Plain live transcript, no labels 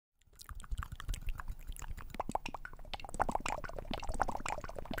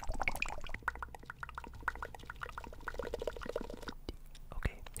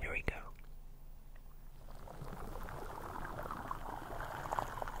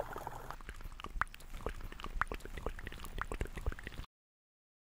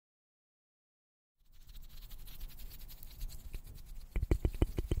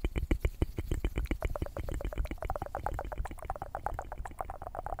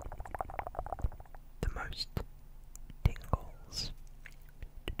most tingles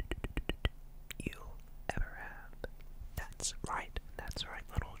you'll ever have. That's right,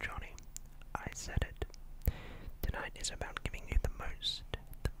 little Johnny. I said it. Tonight is about giving you the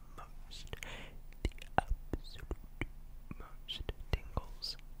absolute most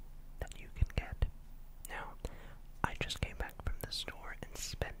tingles that you can get. Now, I just came back from the store and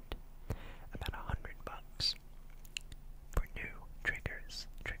spent about $100 for new triggers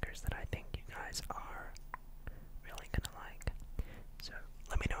that I think you guys are really gonna like. So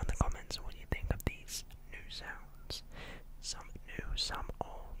let me know in the comments what you think of these new sounds. Some new, some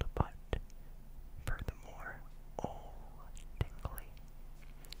old, but furthermore, all tingly.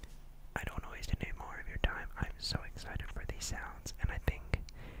 I don't always need more of your time. I'm so excited for these sounds, and I think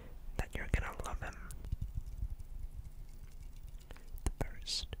that you're gonna love them. The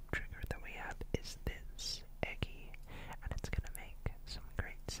first trigger that we have is this eggy, and it's gonna make some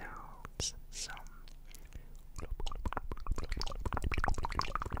great sounds.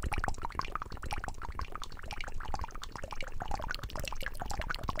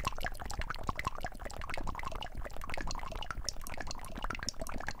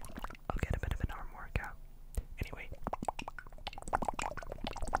 I'll get a bit of an arm workout. Anyway.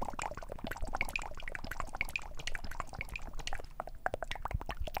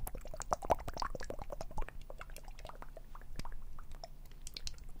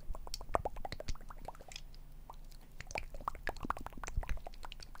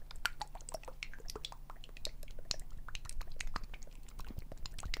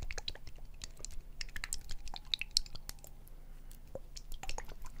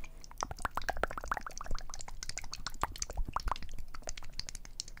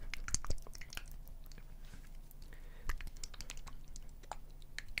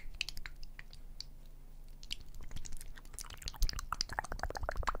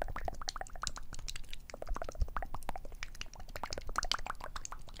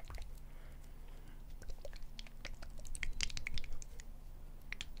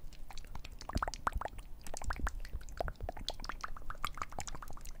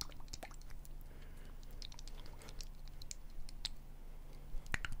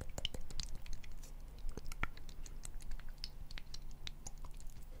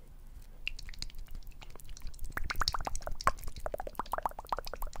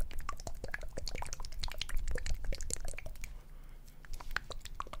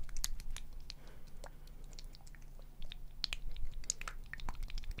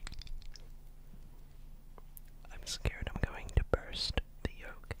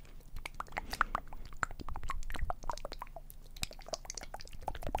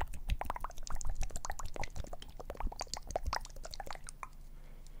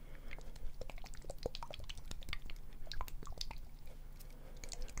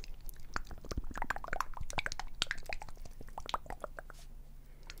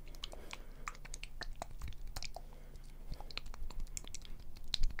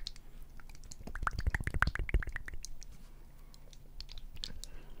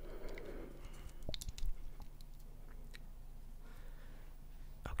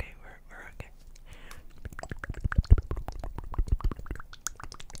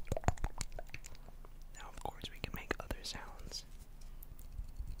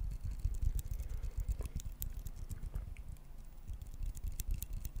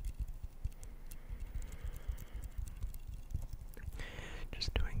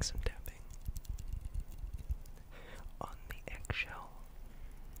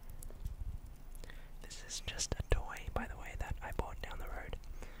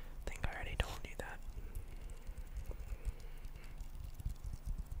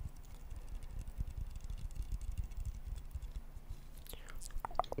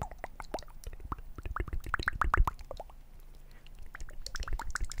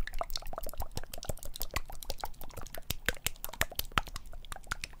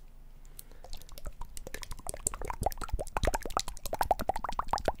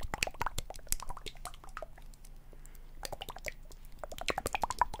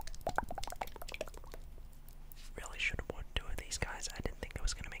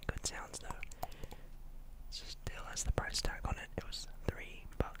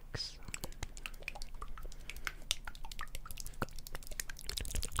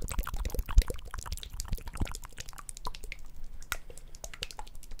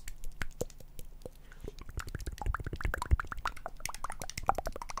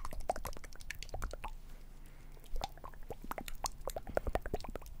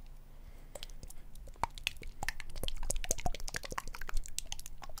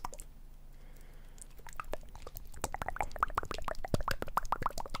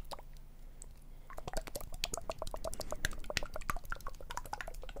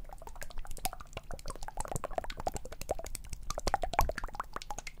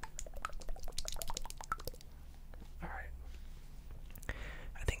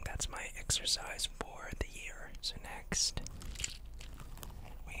 exercise for the year. So next,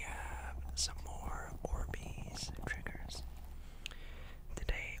 we have some more Orbeez triggers.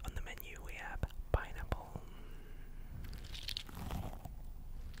 Today on the menu we have pineapple.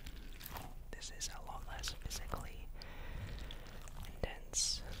 This is a lot less physically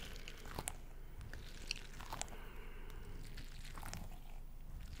intense.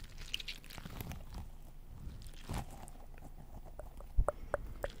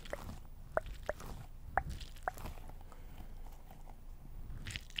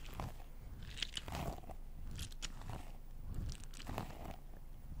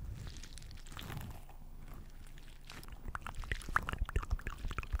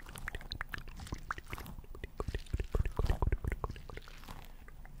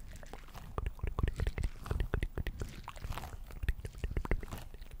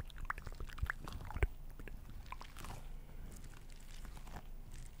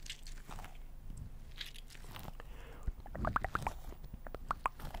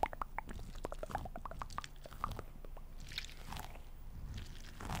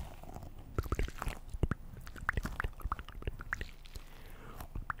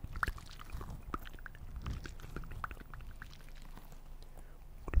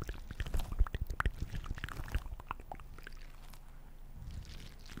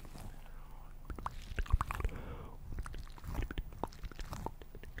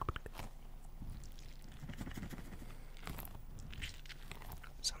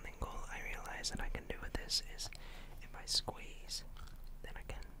 Something cool I realize that I can do with this is if I squeeze, then I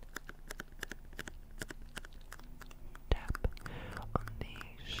can tap on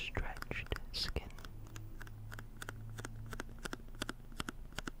the stretched skin.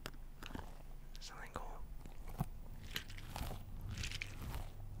 Something cool.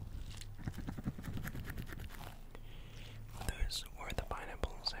 Those were the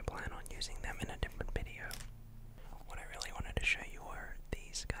pineapples. I plan on using them in a different video. What I really wanted to show you were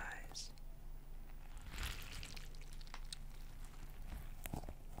these guys.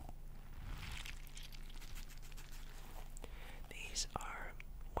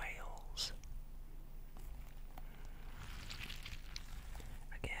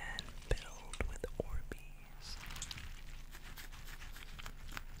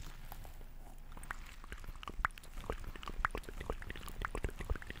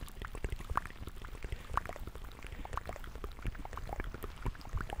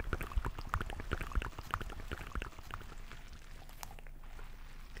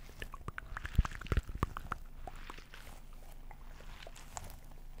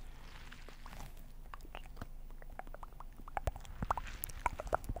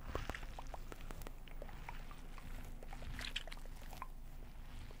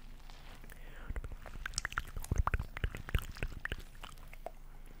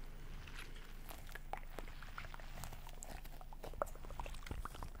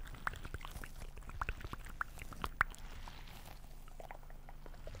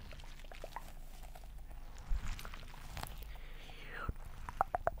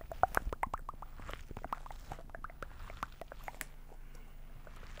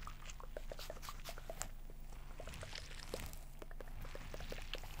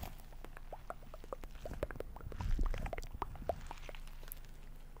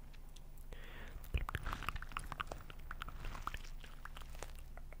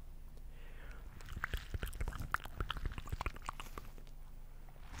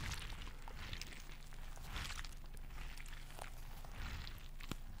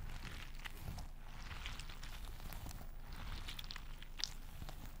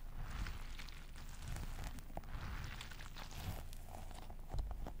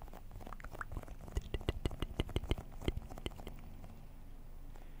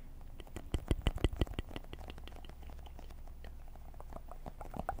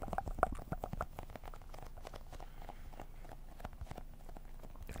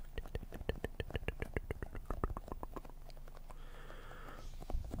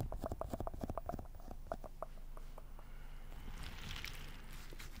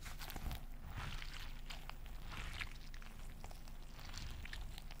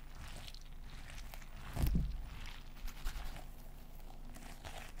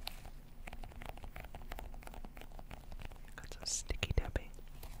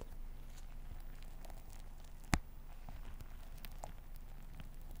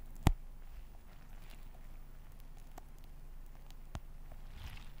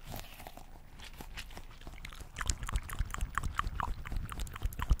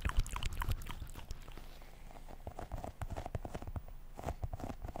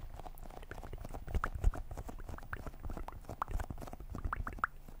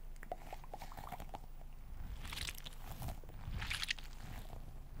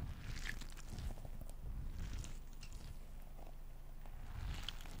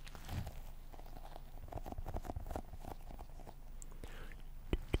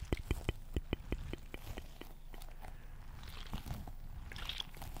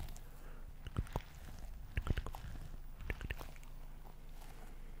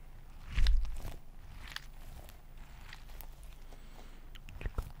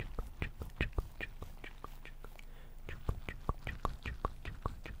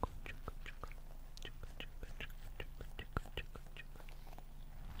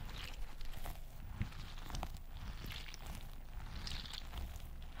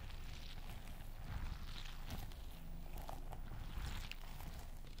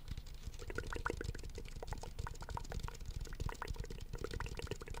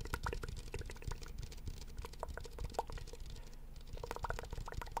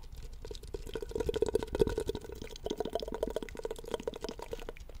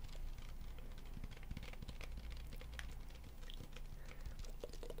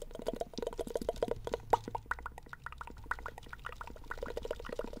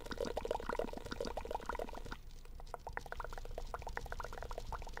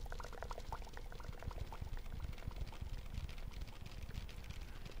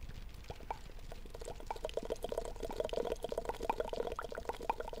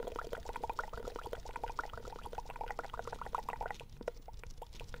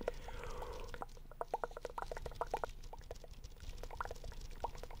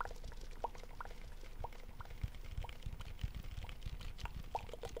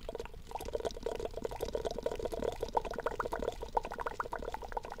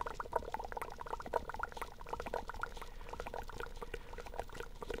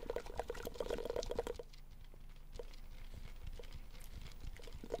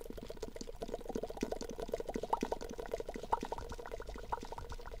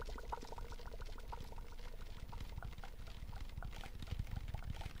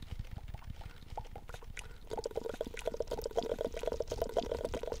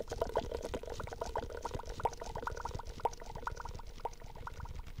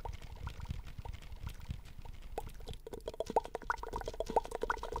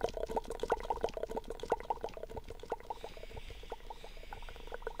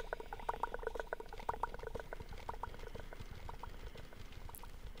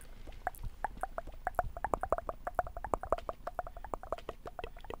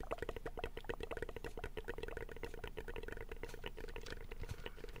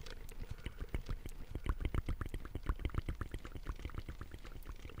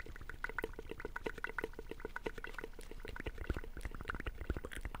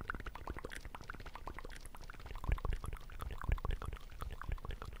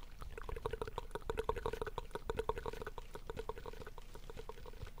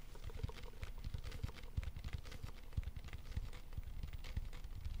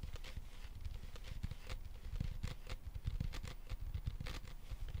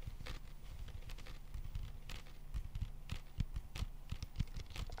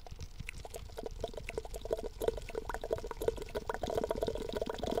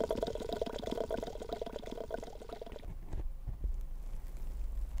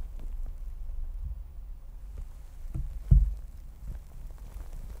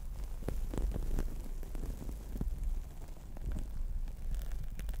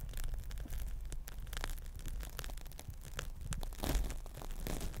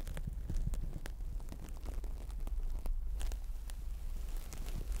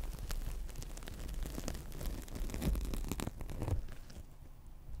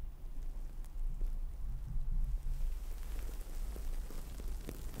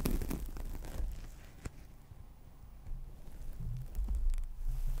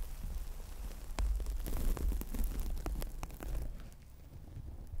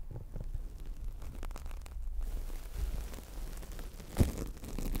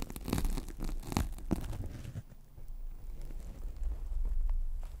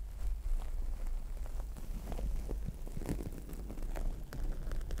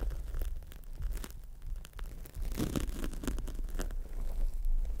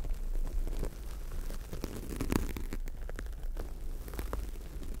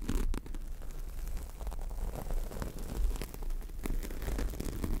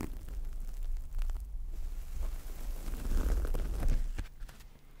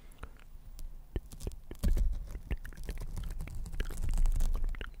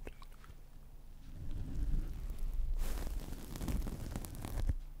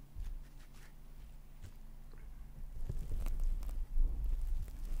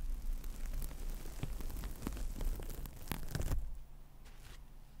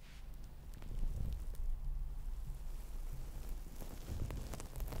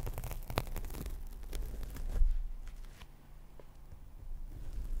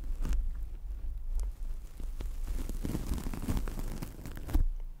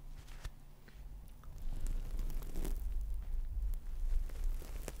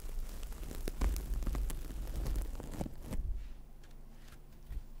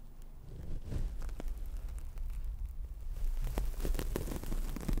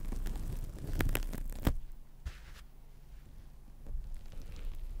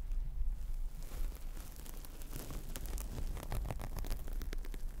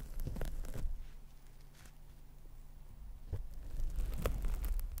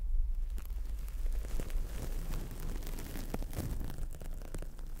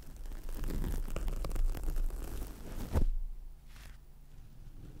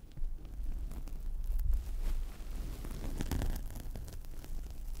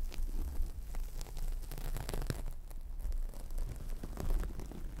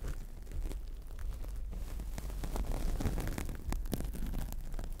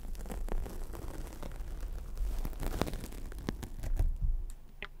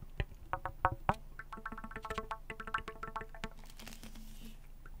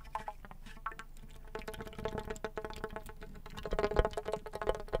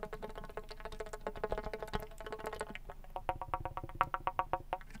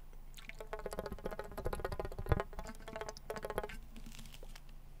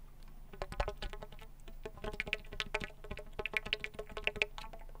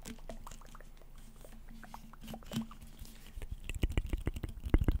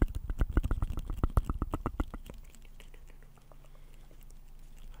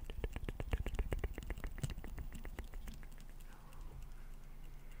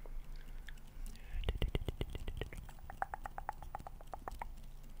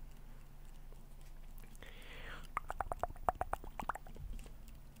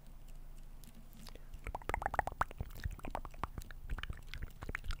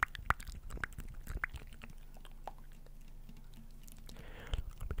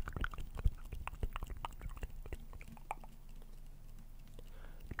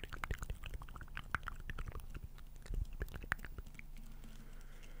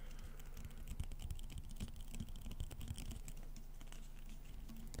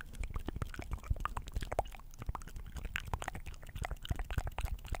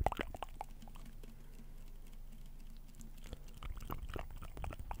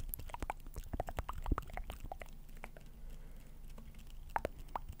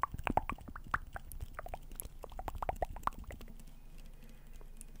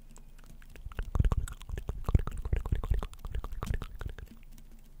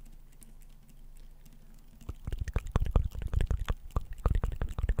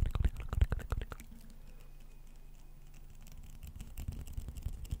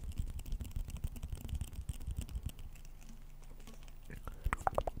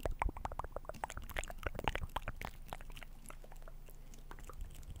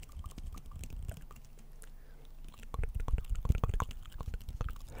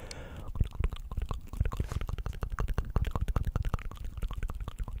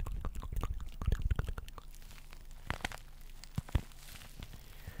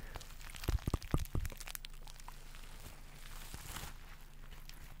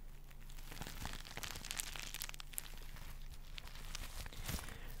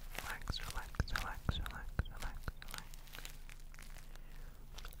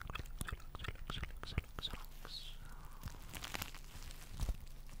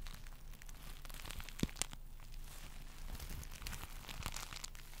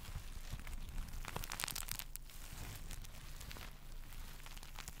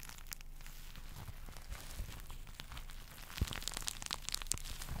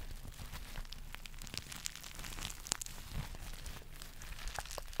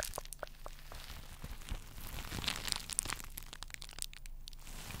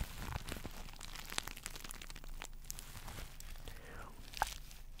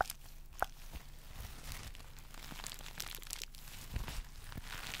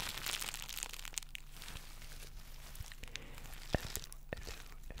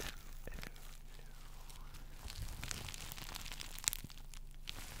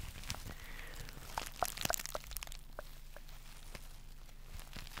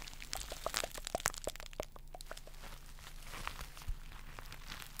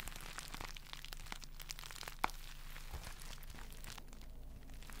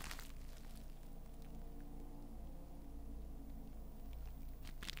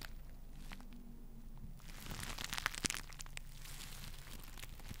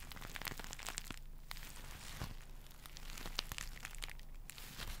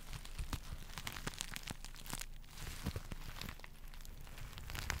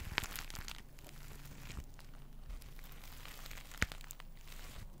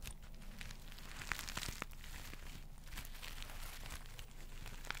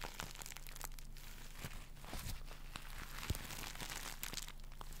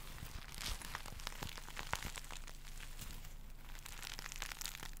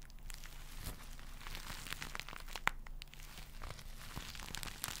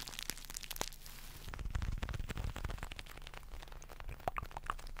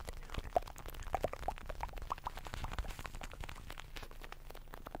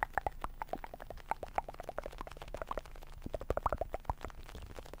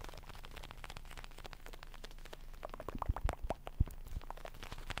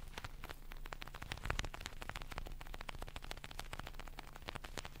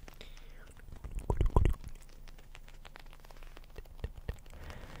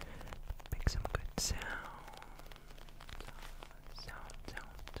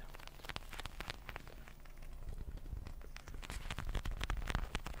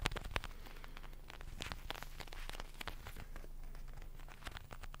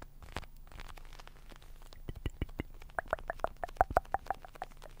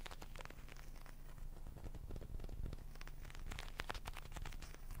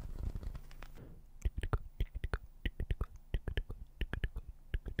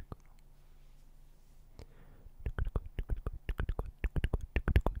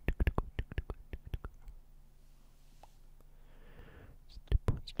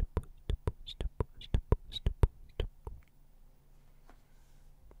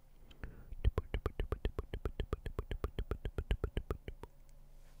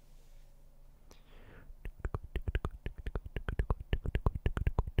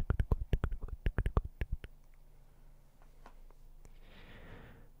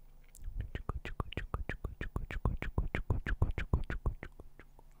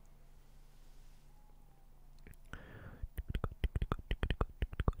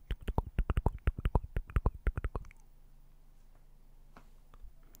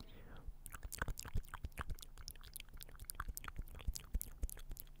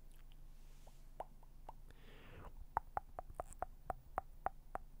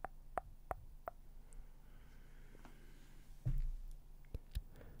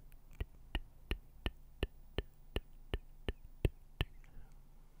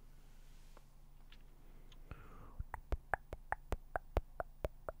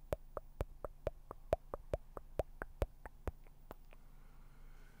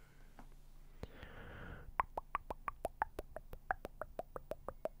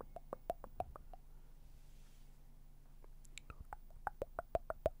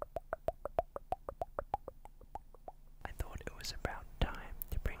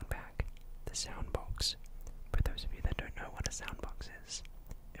 the sound box. For those of you that don't know what a sound box is,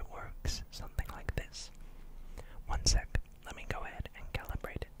 it works something like this. One sec, let me go ahead and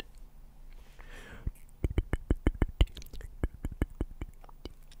calibrate it.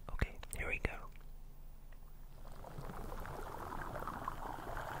 Okay, here we go.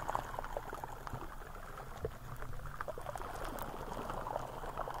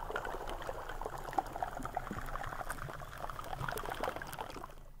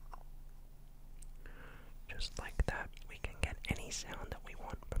 Just like that, we can get any sound that we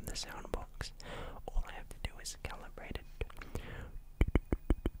want from the sound box. All I have to do is calibrate it.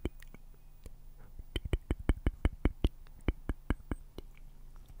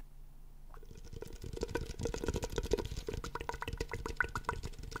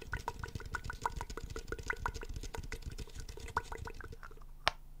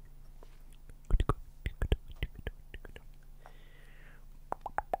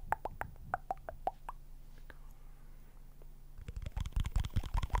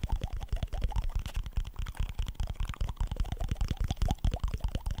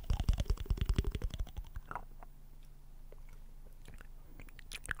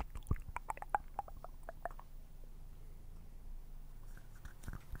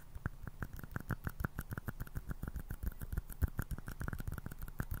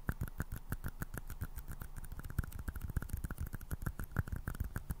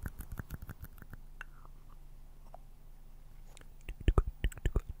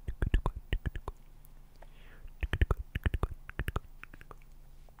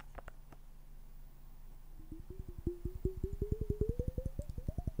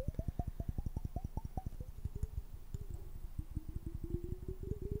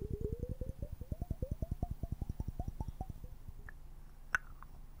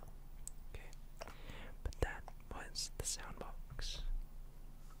 The sound box.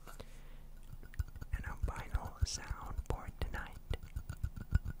 And our final sound for tonight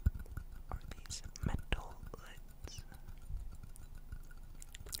are these metal lids.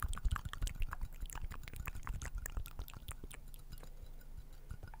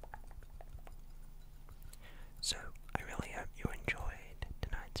 So, I really hope you enjoyed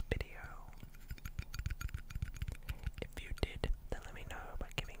tonight's video. If you did, then let me know by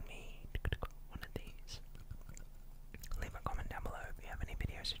giving me one of these. Leave a comment down below if you have any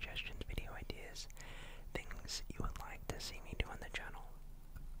video suggestions, video ideas, things you would like to see me do on the channel.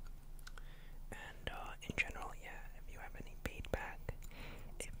 And in general, yeah, if you have any feedback,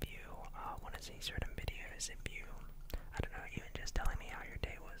 if you want to see certain videos, if you, I don't know, even just telling me how your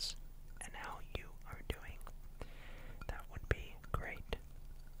day was and how you are doing, that would be great.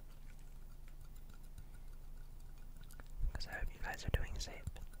 Because I hope you guys are doing safe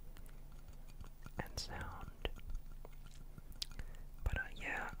and sound. But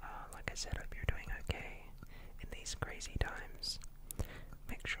yeah, like I said, hope you're doing okay in these crazy times.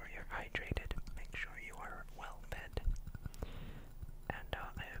 Make sure you're hydrated, make sure you are well fed, and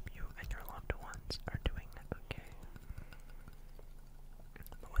I hope you and your loved ones are doing okay.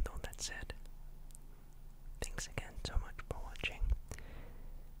 But with all that said, thanks again so much for watching.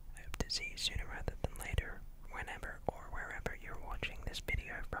 I hope to see you soon